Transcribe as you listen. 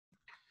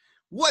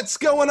What's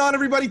going on,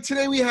 everybody?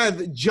 Today we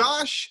have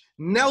Josh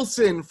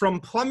Nelson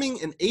from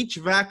Plumbing and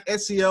HVAC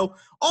SEO,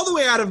 all the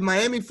way out of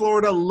Miami,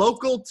 Florida,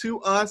 local to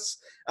us.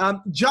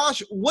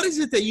 Josh, what is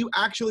it that you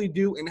actually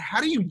do, and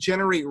how do you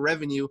generate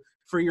revenue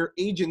for your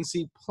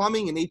agency,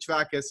 Plumbing and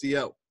HVAC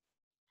SEO?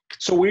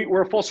 So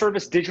we're a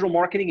full-service digital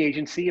marketing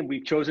agency, and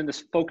we've chosen to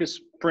focus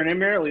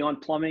primarily on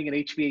plumbing and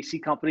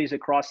HVAC companies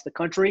across the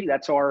country.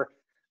 That's our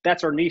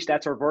niche,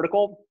 that's our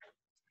vertical.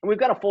 And we've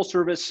got a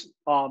full-service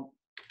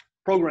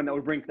program that we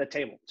bring to the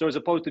table. So as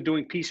opposed to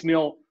doing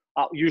piecemeal,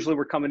 usually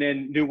we're coming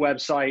in, new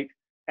website,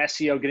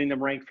 SEO, getting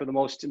them ranked for the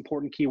most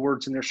important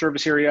keywords in their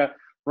service area,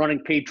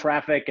 running paid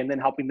traffic, and then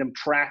helping them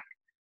track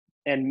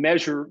and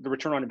measure the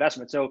return on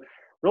investment. So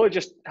really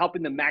just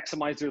helping them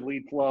maximize their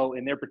lead flow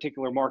in their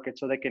particular market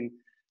so they can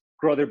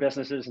grow their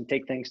businesses and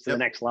take things to the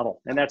next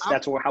level. And that's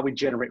how we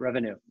generate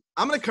revenue.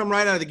 I'm going to come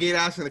right out of the gate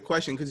asking the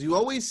question, because you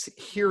always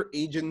hear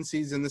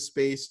agencies in the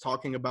space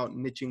talking about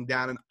niching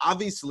down, and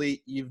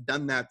obviously you've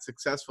done that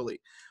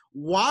successfully.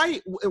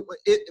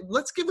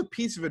 Let's give a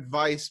piece of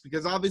advice,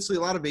 because obviously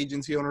a lot of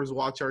agency owners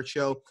watch our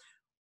show.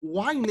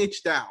 Why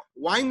niche down?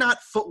 Why not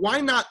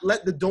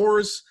let the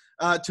doors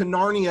to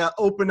Narnia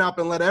open up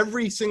and let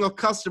every single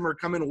customer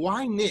come in?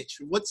 Why niche?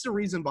 What's the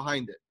reason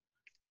behind it?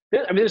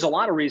 I mean, there's a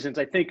lot of reasons.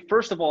 I think,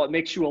 first of all, it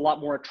makes you a lot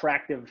more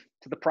attractive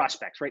to the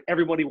prospects, right?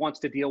 Everybody wants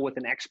to deal with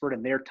an expert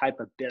in their type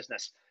of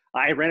business.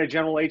 I ran a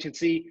general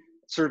agency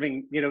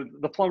serving,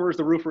 the plumbers,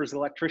 the roofers, the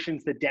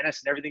electricians, the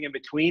dentists, and everything in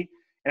between.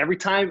 And every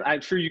time, I'm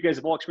sure you guys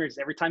have all experienced,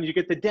 every time you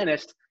get the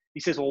dentist, he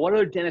says, well, what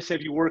other dentists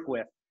have you worked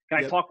with? Can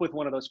I talk with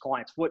one of those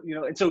clients?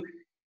 And so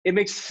it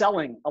makes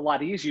selling a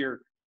lot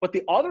easier. But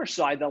the other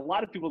side that a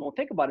lot of people don't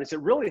think about is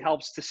it really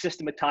helps to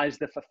systematize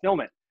the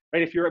fulfillment.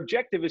 Right? If your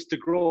objective is to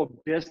grow a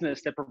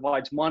business that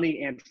provides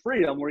money and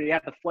freedom, where you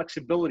have the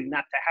flexibility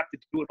not to have to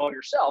do it all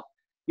yourself,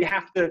 you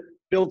have to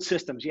build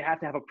systems. You have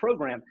to have a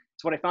program.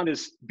 So what I found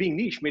is being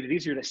niche made it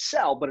easier to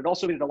sell, but it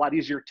also made it a lot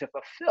easier to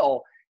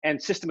fulfill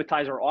and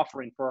systematize our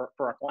offering for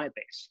our client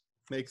base.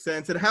 Makes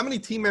sense. And how many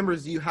team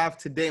members do you have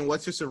today? And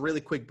what's just a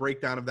really quick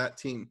breakdown of that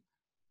team?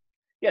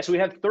 Yeah, so we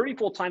have 30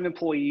 full-time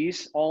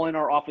employees, all in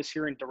our office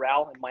here in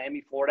Doral in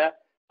Miami, Florida.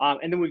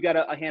 And then we've got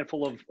a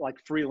handful of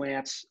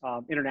freelance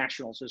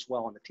internationals as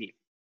well on the team.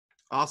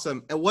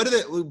 Awesome. And what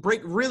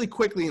break really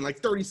quickly in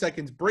 30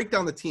 seconds, break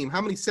down the team.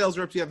 How many sales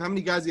reps do you have? How many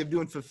guys do you have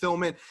doing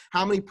fulfillment?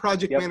 How many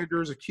project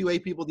managers or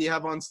QA people do you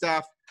have on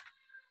staff?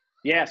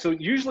 Yeah, so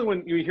usually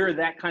when you hear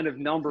that kind of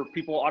number,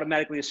 people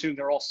automatically assume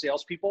they're all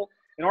salespeople.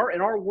 In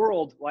our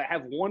world, I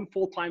have one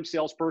full-time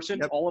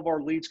salesperson. All of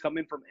our leads come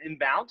in from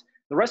inbound.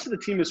 The rest of the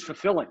team is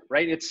fulfilling,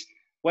 right? It's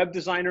web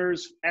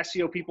designers,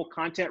 SEO people,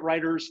 content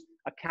writers,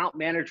 account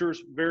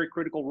managers, very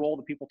critical role,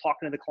 the people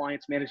talking to the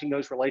clients, managing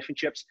those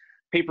relationships,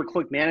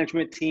 pay-per-click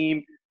management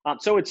team.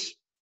 So it's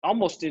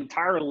almost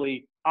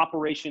entirely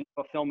operation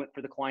fulfillment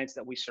for the clients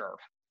that we serve.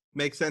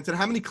 Makes sense. And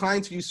how many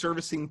clients are you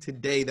servicing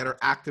today that are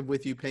active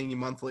with you, paying you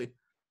monthly?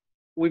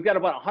 We've got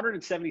about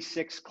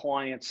 176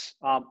 clients,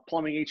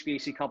 plumbing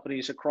HVAC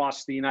companies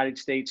across the United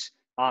States,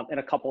 and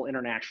a couple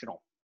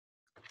international.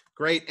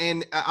 Great.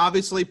 And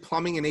obviously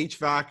plumbing and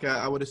HVAC,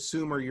 I would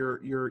assume, are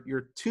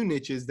your two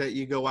niches that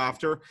you go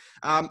after.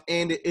 And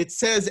it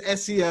says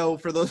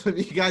SEO for those of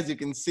you guys who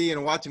can see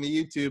and watching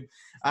the YouTube.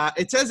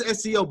 It says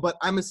SEO, but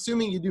I'm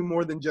assuming you do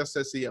more than just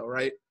SEO,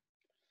 right?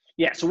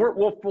 Yeah, so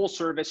we're full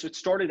service. It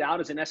started out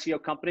as an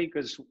SEO company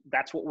because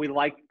that's what we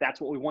liked.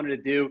 That's what we wanted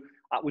to do.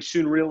 We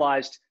soon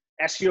realized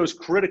SEO is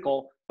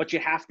critical, but you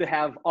have to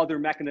have other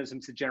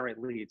mechanisms to generate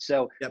leads.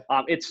 So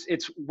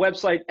it's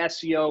website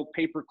SEO,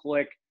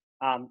 pay-per-click,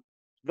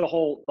 the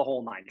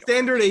whole nine.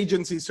 Standard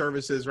agency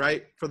services,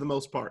 right? For the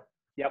most part.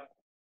 Yep.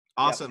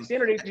 Awesome.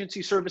 Standard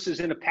agency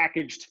services in a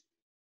packaged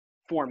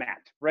format,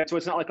 right? So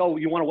it's not like, oh,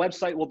 you want a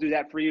website, we'll do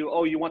that for you.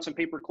 Oh, you want some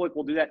pay-per-click,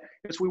 we'll do that.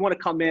 Because we want to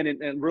come in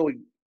and really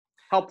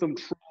help them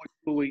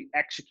truly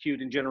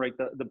execute and generate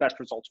the best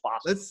results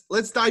possible.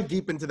 Let's dive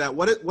deep into that.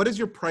 What does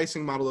your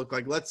pricing model look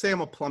like? Let's say I'm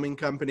a plumbing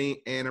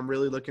company and I'm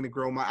really looking to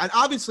grow and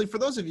obviously for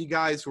those of you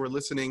guys who are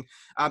listening,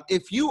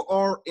 if you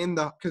are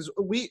because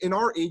in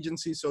our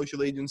agency,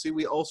 social agency,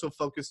 we also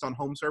focused on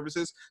home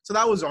services. So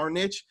that was our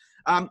niche.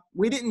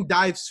 We didn't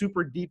dive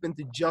super deep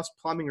into just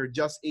plumbing or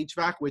just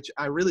HVAC, which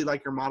I really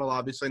like your model,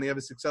 obviously, and you have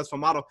a successful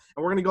model.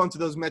 And we're going to go into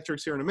those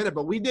metrics here in a minute,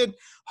 but we did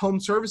home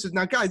services.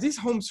 Now, guys, these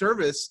home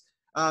service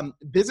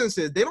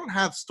businesses, they don't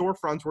have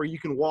storefronts where you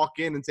can walk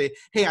in and say,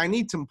 hey, I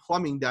need some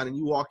plumbing done, and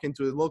you walk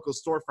into a local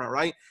storefront,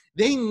 right?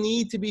 They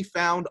need to be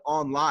found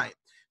online.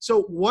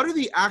 So what are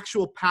the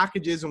actual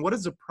packages and what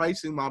does the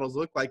pricing models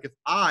look like if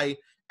I,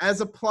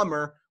 as a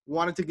plumber,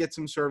 wanted to get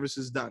some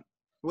services done?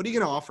 What are you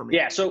going to offer me?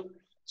 Yeah, so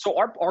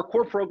our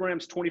core program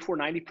is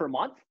 $24.90 per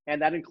month,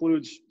 and that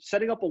includes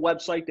setting up a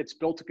website that's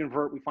built to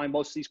convert. We find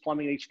most of these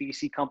plumbing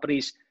HVAC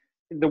companies,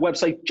 the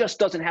website just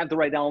doesn't have the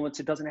right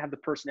elements. It doesn't have the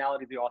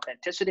personality, the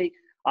authenticity.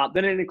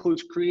 Then it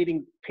includes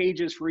creating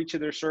pages for each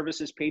of their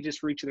services, pages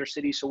for each of their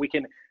cities, so we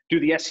can do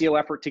the SEO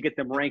effort to get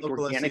them ranked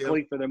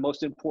organically for their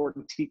most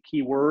important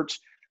keywords.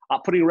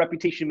 putting a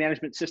reputation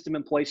management system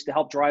in place to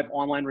help drive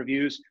online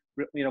reviews,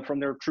 from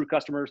their true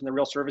customers in the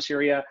real service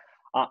area.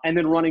 And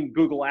then running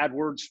Google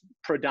AdWords,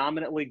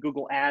 predominantly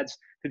Google Ads,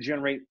 to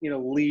generate,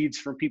 leads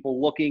from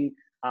people looking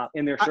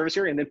in their service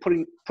area, and then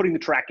putting the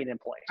tracking in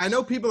place. I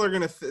know people are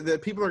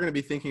gonna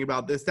be thinking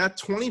about this. That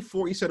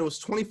 24, you said it was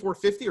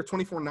 2450 or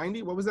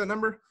 2490. What was that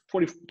number?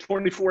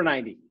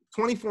 2490.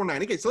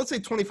 2490. Okay, so let's say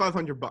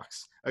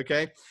 $2,500.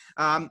 Okay,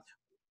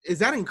 is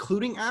that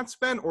including ad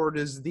spend, or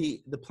does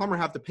the plumber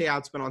have to pay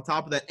ad spend on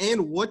top of that?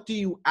 And what do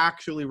you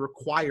actually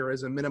require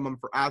as a minimum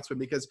for ad spend?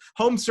 Because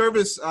home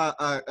service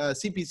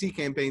CPC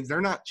campaigns, they're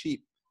not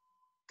cheap.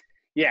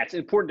 Yeah, it's an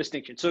important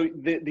distinction. So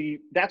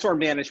that's our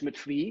management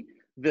fee.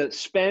 The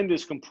spend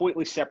is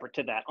completely separate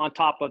to that, on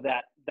top of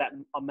that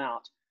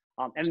amount.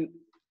 And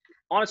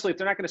honestly, if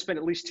they're not going to spend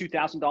at least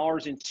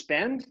 $2,000 in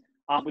spend,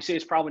 we say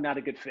it's probably not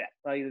a good fit.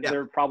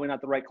 They're probably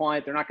not the right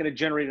client. They're not going to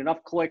generate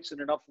enough clicks and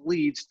enough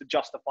leads to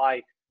justify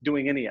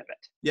doing any of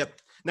it. Yep.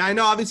 Now, I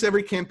know obviously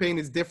every campaign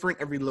is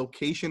different. Every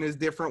location is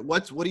different.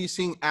 What are you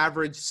seeing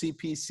average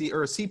CPC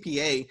or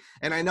CPA?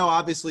 And I know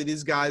obviously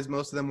these guys,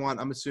 most of them want,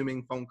 I'm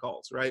assuming, phone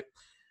calls, right?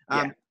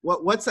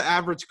 What's the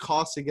average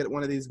cost to get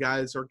one of these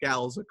guys or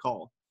gals a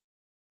call?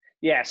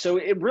 Yeah, so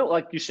it really,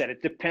 like you said,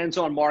 it depends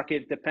on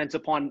market, depends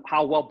upon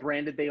how well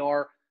branded they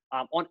are.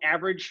 On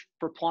average,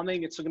 for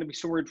plumbing, it's going to be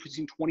somewhere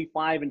between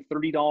 $25 and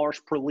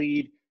 $30 per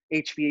lead.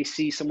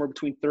 HVAC, somewhere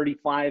between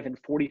 $35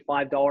 and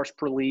 $45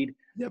 per lead.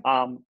 Yep.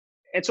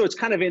 And so it's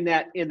kind of in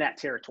that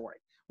territory.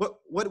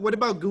 What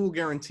about Google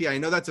Guarantee? I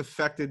know that's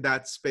affected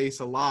that space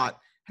a lot.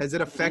 Has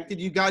it affected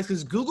you guys?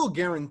 Because Google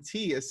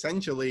Guarantee,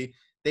 essentially,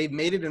 they've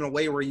made it in a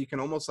way where you can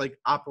almost like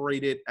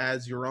operate it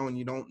as your own.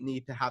 You don't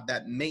need to have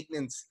that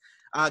maintenance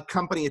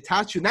company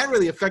attached to you. And that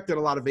really affected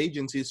a lot of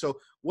agencies. So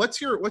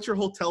what's your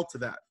whole tell to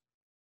that?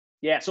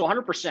 Yeah, so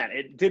 100%.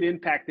 It did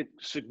impact it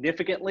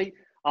significantly.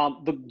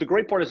 The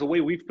great part is the way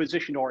we've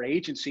positioned our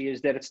agency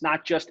is that it's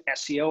not just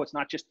SEO, it's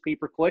not just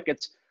pay-per-click.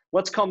 It's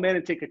let's come in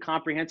and take a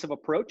comprehensive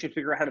approach and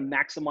figure out how to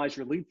maximize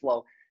your lead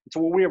flow. And so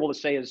what we're able to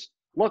say is,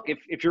 look,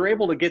 if you're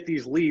able to get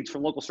these leads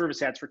from local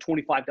service ads for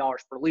 $25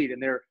 per lead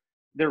and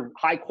they're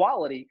high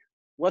quality,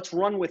 let's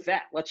run with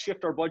that. Let's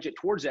shift our budget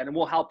towards that and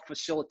we'll help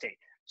facilitate.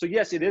 So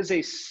yes, it is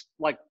a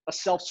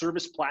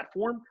self-service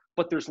platform,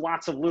 but there's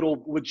lots of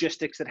little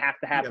logistics that have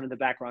to happen in the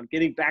background.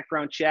 Getting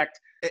background checked.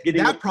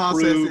 That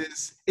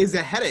process is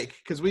a headache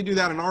because we do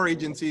that in our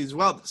agency as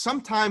well.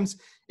 Sometimes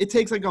it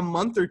takes like a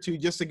month or two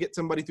just to get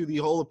somebody through the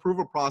whole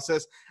approval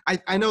process.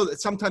 I know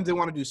that sometimes they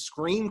want to do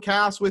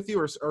screencasts with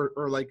you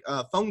or like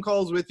phone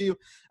calls with you,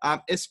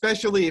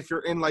 especially if you're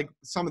in like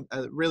some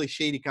really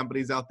shady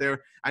companies out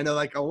there. I know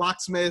like a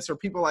locksmiths or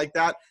people like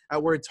that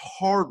where it's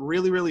hard,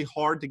 really, really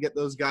hard to get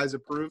those guys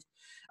approved.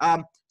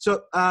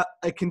 So I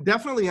can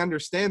definitely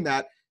understand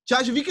that.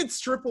 Josh, if you could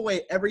strip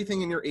away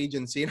everything in your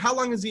agency, and how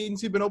long has the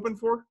agency been open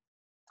for?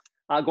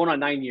 Going on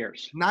 9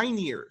 years. 9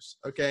 years.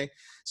 Okay.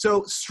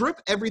 So strip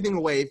everything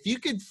away. If you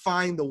could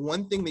find the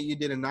one thing that you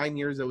did in 9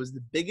 years that was the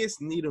biggest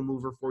needle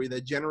mover for you,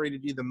 that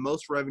generated you the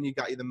most revenue,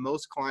 got you the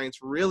most clients,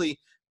 really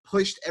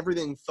pushed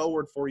everything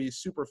forward for you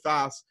super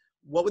fast,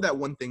 what would that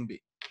one thing be?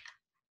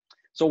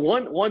 So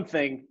one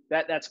thing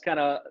that's kind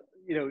of,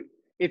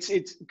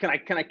 it's can I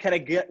kind of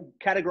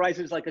categorize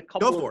it as like a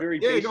couple of very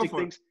basic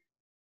things.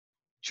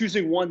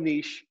 Choosing one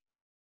niche,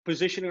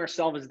 positioning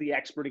ourselves as the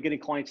expert and getting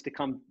clients to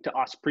come to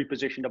us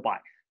pre-positioned to buy.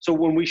 So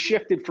when we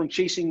shifted from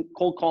chasing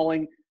cold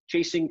calling,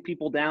 chasing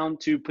people down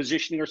to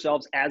positioning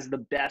ourselves as the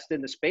best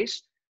in the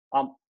space,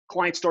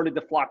 clients started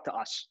to flock to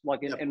us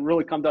and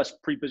really come to us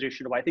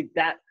pre-positioned to buy. I think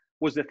that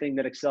was the thing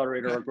that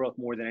accelerated our growth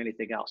more than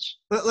anything else.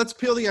 Let's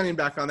peel the onion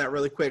back on that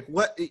really quick.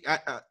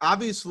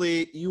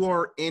 Obviously you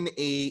are in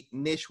a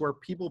niche where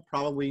people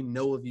probably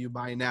know of you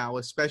by now,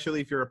 especially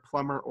if you're a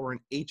plumber or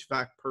an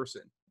HVAC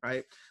person,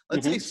 right?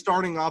 Let's say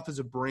starting off as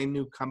a brand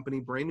new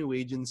company, brand new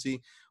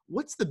agency,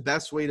 what's the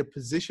best way to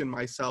position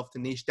myself to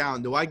niche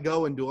down? Do I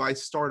go and do I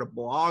start a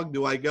blog?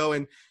 Do I go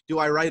and do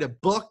I write a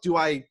book? Do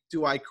I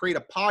create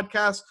a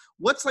podcast?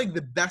 What's like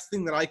the best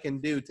thing that I can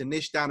do to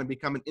niche down and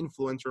become an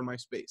influencer in my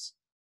space?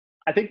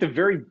 I think the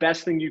very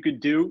best thing you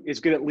could do is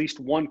get at least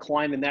one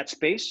client in that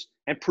space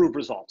and prove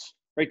results,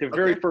 right? The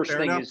very first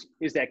thing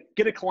is that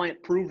get a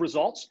client, prove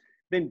results,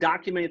 then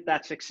document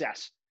that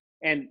success.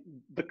 And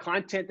the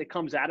content that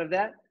comes out of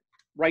that,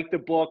 write the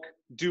book,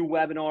 do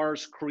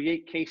webinars,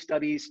 create case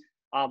studies.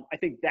 I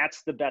think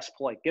that's the best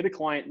play. Get a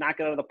client, knock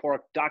it out of the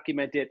park,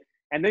 document it.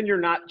 And then you're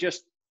not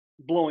just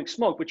blowing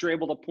smoke, but you're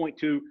able to point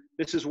to,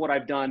 this is what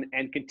I've done,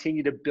 and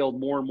continue to build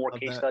more and more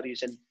case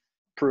studies and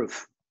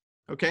proof.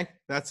 Okay,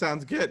 that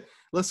sounds good.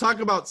 Let's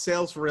talk about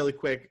sales really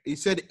quick. You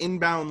said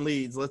inbound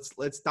leads.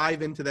 Let's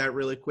dive into that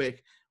really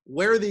quick.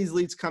 Where are these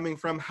leads coming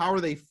from? How are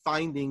they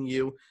finding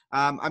you?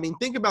 I mean,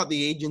 think about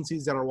the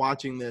agencies that are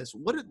watching this.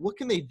 What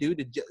can they do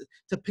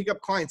to pick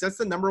up clients? That's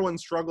the number one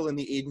struggle in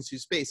the agency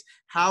space.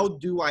 How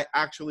do I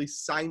actually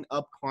sign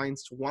up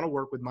clients to want to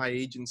work with my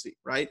agency,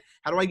 right?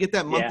 How do I get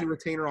that monthly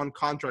retainer on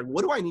contract?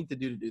 What do I need to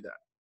do that?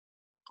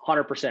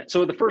 100%.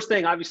 So the first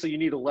thing, obviously, you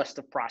need a list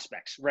of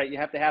prospects, right? You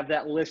have to have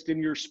that list in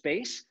your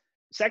space.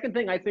 Second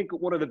thing, I think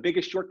one of the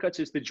biggest shortcuts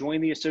is to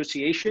join the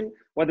association,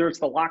 whether it's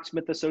the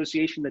locksmith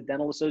association, the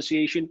dental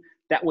association.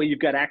 That way you've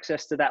got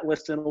access to that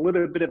list and a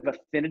little bit of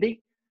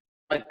affinity.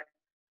 Like,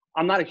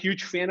 I'm not a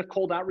huge fan of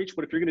cold outreach,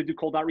 but if you're going to do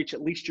cold outreach,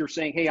 at least you're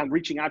saying, hey, I'm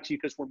reaching out to you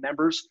because we're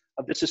members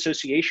of this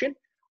association.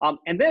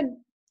 And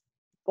then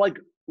like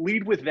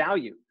lead with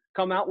value.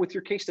 Come out with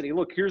your case study.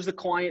 Look, here's the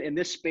client in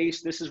this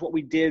space. This is what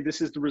we did.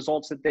 This is the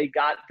results that they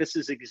got. This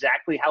is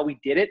exactly how we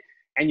did it.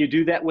 And you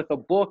do that with a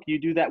book. You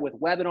do that with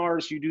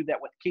webinars. You do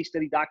that with case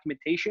study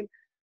documentation.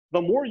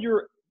 The more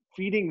you're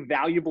feeding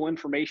valuable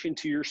information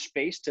to your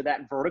space, to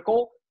that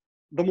vertical,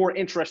 the more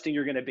interesting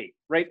you're going to be,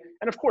 right?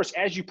 And of course,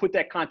 as you put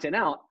that content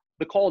out,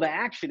 the call to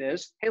action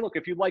is, hey, look,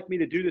 if you'd like me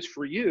to do this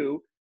for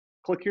you,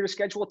 click here to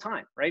schedule a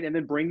time, right? And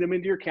then bring them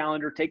into your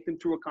calendar, take them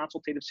through a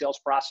consultative sales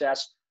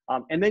process.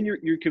 And then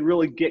you can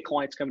really get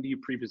clients coming to you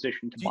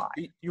pre-positioned to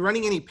buy. You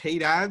running any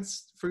paid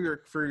ads for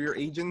your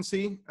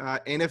agency?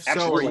 And if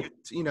Absolutely.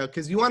 so, are you,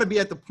 because you want to be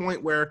at the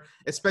point where,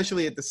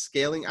 especially at the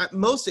scaling,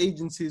 most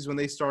agencies, when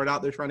they start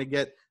out, they're trying to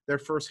get their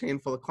first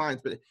handful of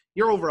clients, but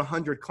you're over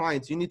 100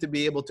 clients. You need to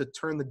be able to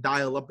turn the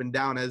dial up and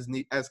down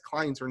as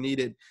clients are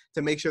needed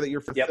to make sure that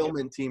your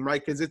fulfillment team,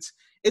 right? Because it's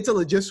a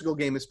logistical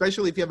game,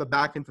 especially if you have a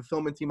back-end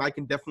fulfillment team. I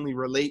can definitely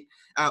relate.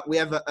 We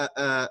have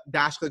a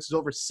DashClicks is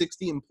over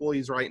 60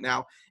 employees right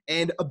now,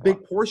 and a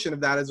big portion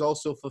of that is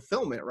also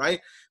fulfillment,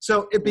 right?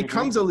 So it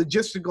becomes a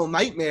logistical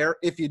nightmare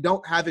if you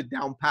don't have it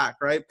down pat,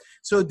 right?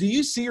 So do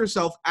you see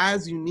yourself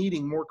as you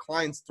needing more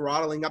clients,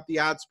 throttling up the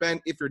ad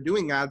spend? If you're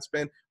doing ad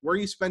spend, where are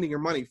you spending your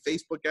money?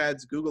 Facebook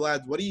ads, Google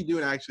ads? What are you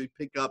doing to actually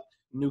pick up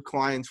new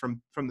clients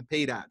from the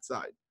paid ad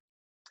side?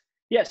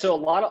 Yeah, so a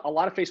lot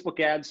of Facebook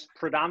ads,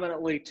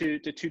 predominantly to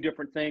two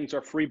different things.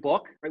 Our free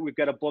book, right? We've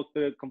got a book,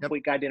 The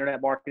Complete Guide to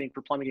Internet Marketing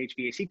for Plumbing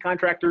HVAC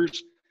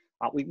Contractors.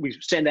 We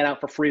send that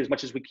out for free as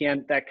much as we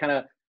can. That kind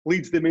of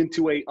leads them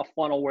into a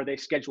funnel where they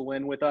schedule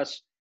in with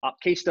us.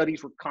 Case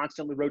studies, we're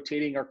constantly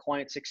rotating our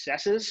client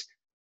successes.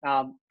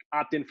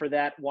 Opt in for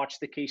that, watch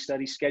the case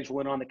study, schedule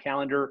in on the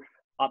calendar.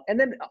 And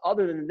then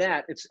other than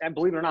that, it's, and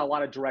believe it or not, a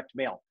lot of direct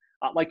mail.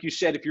 Like you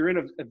said, if you're in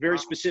a very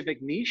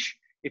specific niche,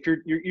 if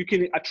you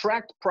can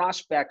attract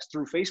prospects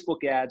through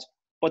Facebook ads,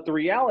 but the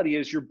reality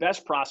is your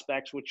best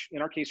prospects, which in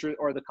our case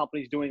are the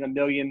companies doing $1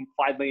 million,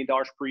 $5 million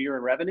per year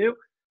in revenue,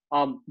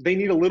 they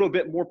need a little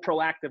bit more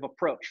proactive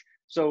approach.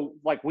 So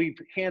like we've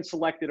hand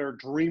selected our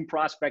dream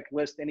prospect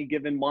list any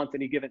given month,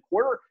 any given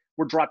quarter.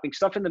 We're dropping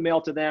stuff in the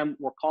mail to them.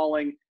 We're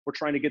calling. We're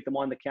trying to get them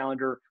on the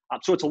calendar.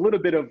 So it's a little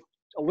bit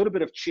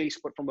of chase,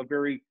 but from a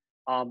very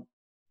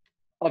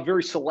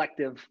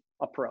selective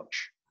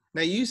approach.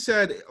 Now you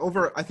said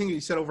I think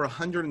you said over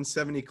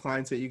 170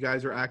 clients that you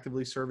guys are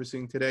actively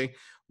servicing today.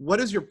 What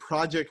does your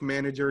project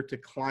manager to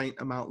client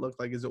amount look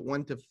like? Is it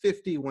 1 to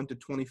 50, 1 to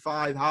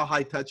 25? How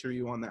high touch are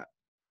you on that?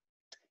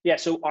 Yeah,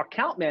 so our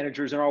account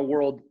managers in our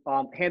world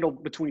handle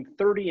between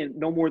 30 and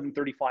no more than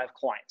 35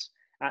 clients.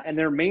 And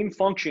their main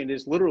function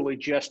is literally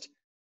just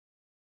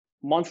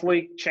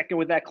monthly check in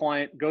with that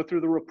client, go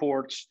through the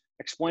reports,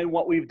 explain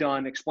what we've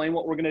done, explain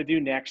what we're going to do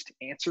next,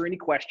 answer any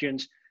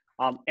questions.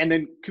 And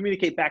then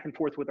communicate back and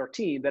forth with our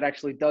team that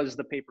actually does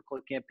the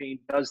pay-per-click campaign,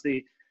 does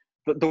the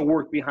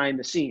work behind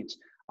the scenes.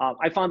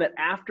 I found that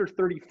after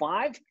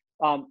 35,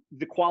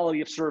 the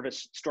quality of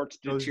service starts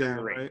to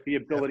deteriorate. Down,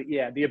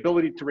 right? The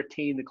ability to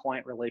retain the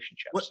client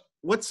relationships.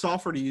 What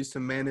software do you use to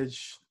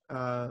manage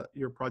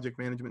your project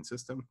management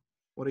system?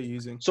 What are you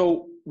using?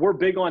 So we're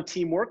big on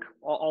teamwork.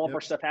 All of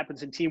our stuff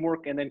happens in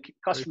teamwork, and then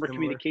customer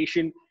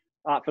communication,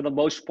 for the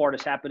most part,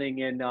 is happening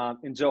in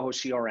Zoho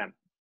CRM.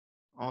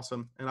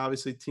 Awesome. And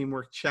obviously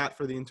teamwork chat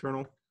for the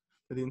internal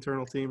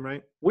team,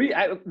 right?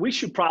 We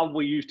should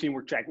probably use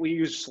teamwork chat. We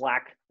use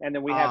Slack, and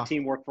then we have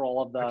teamwork for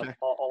all of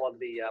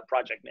the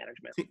project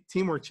management.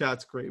 Teamwork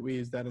chat's great. We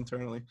use that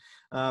internally.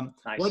 Nice.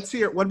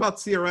 What about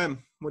CRM?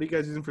 What are you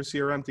guys using for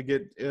CRM to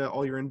get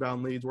all your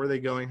inbound leads? Where are they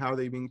going? How are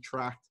they being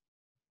tracked?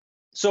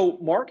 So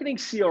marketing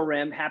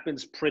CRM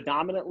happens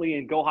predominantly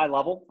in Go High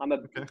Level. I'm a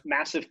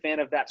massive fan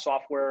of that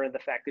software and the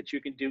fact that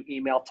you can do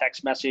email,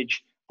 text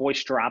message,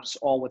 voice drops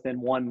all within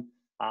one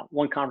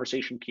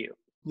conversation queue.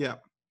 Yeah.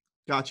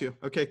 Got you.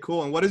 Okay,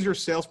 cool. And what does your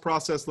sales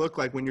process look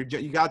like when you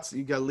got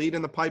a lead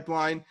in the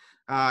pipeline?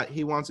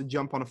 He wants to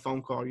jump on a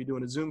phone call. Are you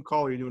doing a Zoom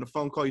call? Are you doing a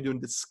phone call? Are you doing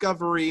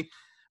discovery?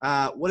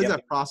 What does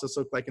that process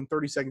look like? In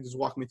 30 seconds, just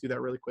walk me through that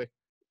really quick.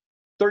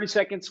 30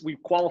 seconds. We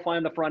qualify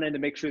on the front end to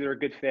make sure they're a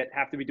good fit.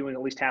 Have to be doing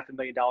at least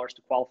 $500,000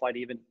 to qualify to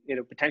even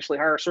potentially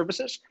hire our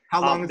services.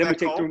 How long is that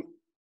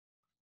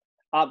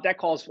call? That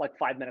call is like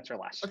 5 minutes or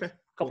less. Okay.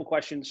 Couple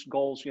questions,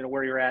 goals,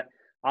 where you're at.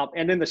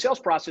 And then the sales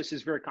process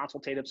is very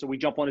consultative. So we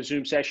jump on a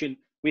Zoom session.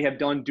 We have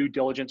done due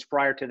diligence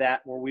prior to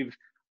that, where we've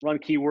run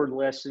keyword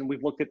lists and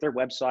we've looked at their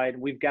website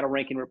and we've got a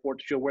ranking report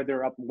to show where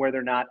they're up and where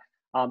they're not.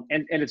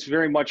 And it's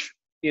very much,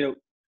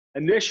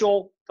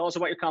 initial, tell us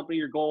about your company,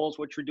 your goals,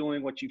 what you're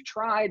doing, what you've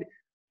tried.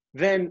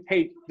 Then,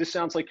 hey, this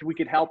sounds like we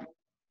could help.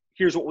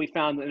 Here's what we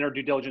found in our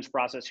due diligence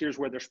process. Here's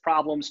where there's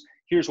problems.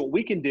 Here's what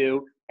we can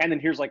do. And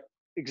then here's like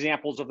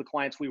examples of the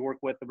clients we work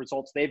with, the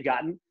results they've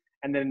gotten.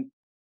 And then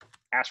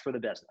ask for the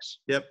business.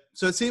 Yep.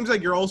 So it seems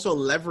like you're also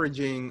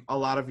leveraging a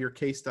lot of your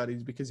case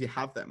studies because you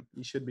have them.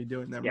 You should be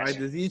doing them, Yes.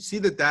 right? Do you see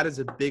that is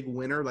a big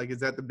winner? Like, is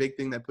that the big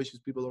thing that pushes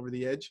people over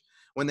the edge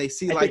when they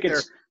see I like think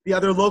the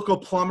other local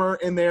plumber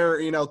in their,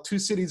 2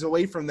 cities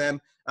away from them,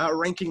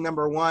 ranking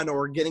number one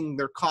or getting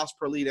their cost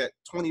per lead at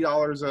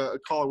 $20 a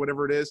call or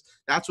whatever it is?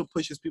 That's what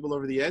pushes people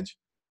over the edge.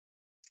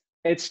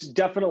 It's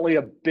definitely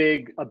a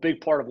big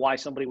part of why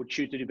somebody would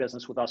choose to do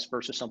business with us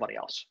versus somebody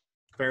else.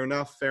 Fair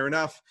enough. Fair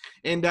enough.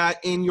 And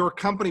in your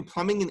company,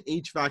 Plumbing and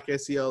HVAC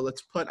SEO,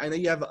 I know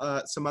you have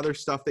some other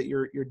stuff that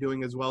you're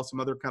doing as well, some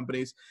other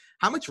companies.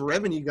 How much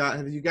revenue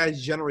have you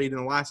guys generated in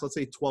the last, let's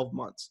say, 12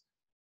 months?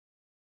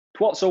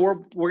 12. So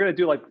we're going to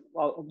do like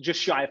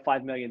just shy of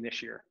 5 million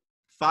this year.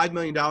 $5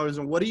 million.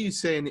 And what are you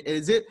saying?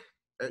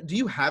 Do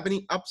you have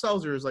any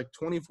upsells, or is like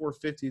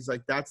 2450s,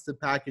 like that's the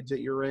package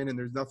that you're in and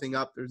there's nothing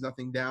up, there's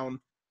nothing down?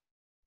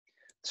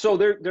 So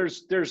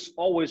there's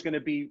always going to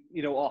be,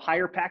 a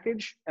higher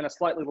package and a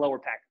slightly lower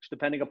package,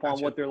 depending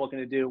upon what they're looking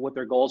to do, what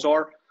their goals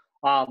are.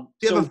 Do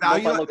you have a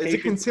value? Is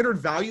it considered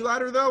value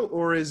ladder though?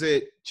 Or is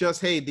it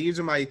just, hey, these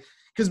are my,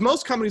 because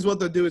most companies, what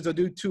they'll do is they'll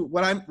do two.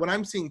 What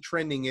I'm seeing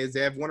trending is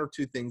they have one or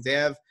two things. They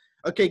have,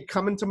 okay,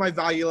 come into my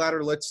value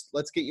ladder. Let's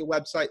get your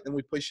website. Then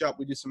we push up,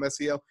 we do some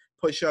SEO,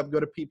 push up,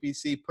 go to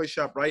PPC, push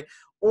up, right?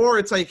 Or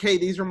it's like, hey,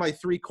 these are my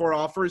 3 core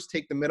offers.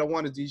 Take the middle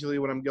one is usually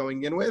what I'm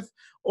going in with.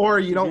 Or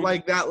you don't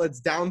like that, let's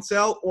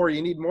downsell. Or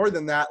you need more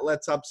than that,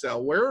 let's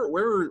upsell. Where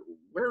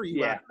are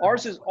you at?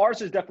 Ours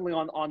is definitely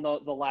on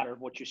the latter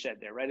of what you said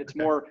there, right? It's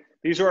more,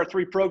 these are our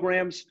 3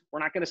 programs. We're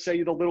not going to sell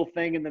you the little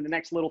thing and then the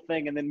next little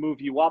thing and then move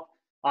you up.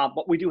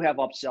 But we do have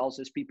upsells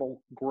as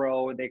people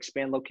grow and they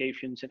expand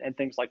locations and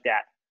things like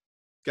that.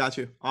 Got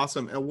you.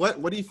 Awesome. And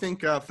what do you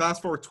think,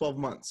 fast forward 12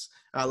 months,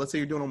 let's say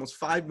you're doing almost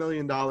 $5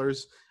 million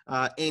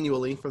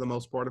annually for the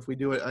most part, if we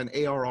do an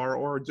ARR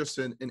or just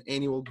an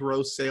annual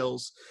gross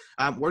sales,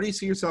 where do you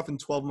see yourself in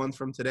 12 months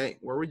from today?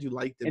 Where would you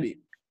like to be?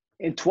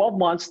 In 12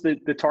 months,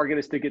 the target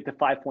is to get to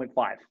 5.5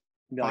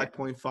 million.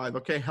 5.5.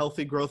 Okay.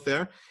 Healthy growth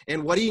there.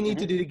 And what do you need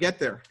to do to get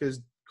there? Because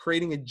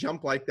creating a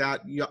jump like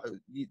that, you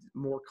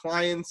more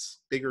clients,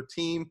 bigger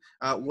team.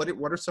 What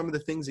are some of the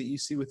things that you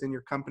see within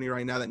your company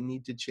right now that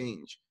need to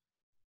change?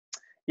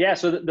 Yeah,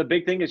 so the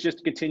big thing is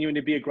just continuing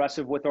to be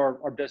aggressive with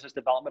our business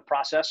development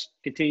process,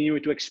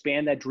 continuing to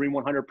expand that Dream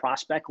 100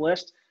 prospect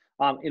list.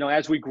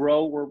 As we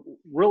grow, we're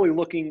really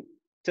looking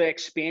to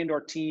expand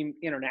our team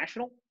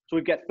international. So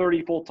we've got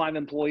 30 full-time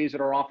employees at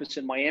our office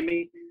in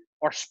Miami.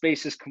 Our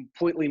space is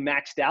completely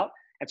maxed out.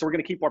 And so we're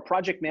going to keep our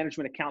project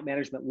management, account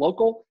management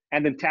local,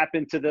 and then tap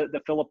into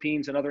the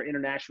Philippines and other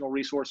international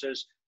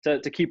resources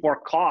to keep our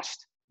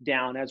cost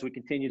down as we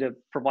continue to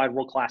provide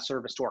world-class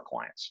service to our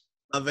clients.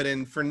 Love it.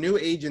 And for new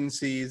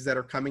agencies that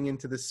are coming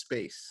into this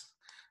space,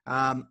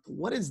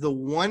 what is the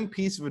one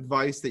piece of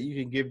advice that you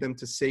can give them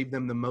to save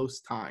them the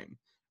most time,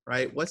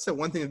 right? What's the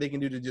one thing that they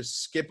can do to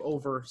just skip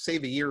over,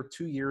 save a year,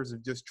 2 years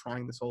of just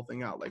trying this whole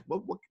thing out? Like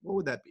what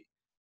would that be?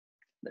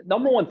 The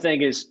number one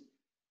thing is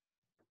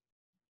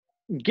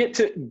get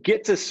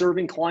to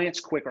serving clients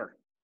quicker,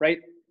 right?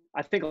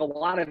 I think a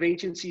lot of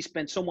agencies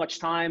spend so much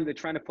time. They're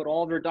trying to put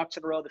all their ducks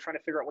in a row. They're trying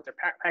to figure out what their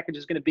package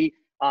is going to be.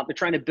 They're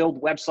trying to build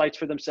websites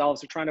for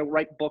themselves. They're trying to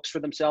write books for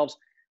themselves.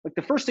 Like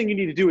the first thing you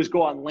need to do is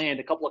go out and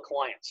land a couple of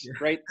clients,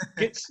 right?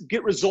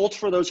 Get results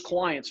for those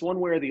clients one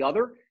way or the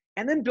other,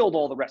 and then build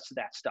all the rest of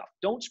that stuff.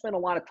 Don't spend a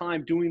lot of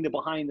time doing the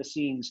behind the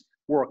scenes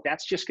work.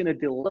 That's just going to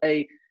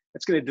delay.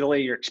 It's going to delay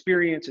your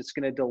experience. It's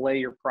going to delay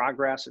your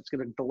progress. It's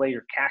going to delay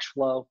your cash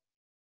flow.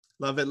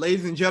 Love it.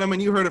 Ladies and gentlemen,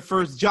 you heard it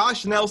first.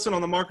 Josh Nelson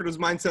on the Marketer's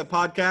Mindset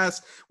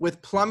podcast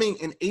with Plumbing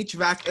and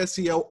HVAC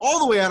SEO all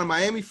the way out of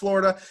Miami,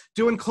 Florida,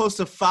 doing close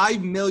to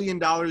 $5 million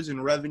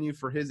in revenue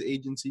for his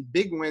agency.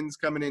 Big wins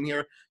coming in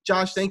here.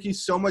 Josh, thank you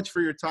so much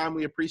for your time.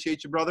 We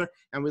appreciate you, brother.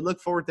 And we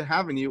look forward to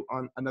having you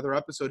on another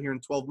episode here in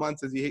 12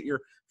 months as you hit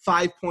your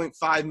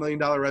 $5.5 million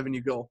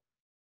revenue goal.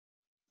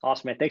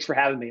 Awesome, man. Thanks for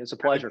having me. It's a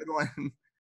pleasure. Have a good one.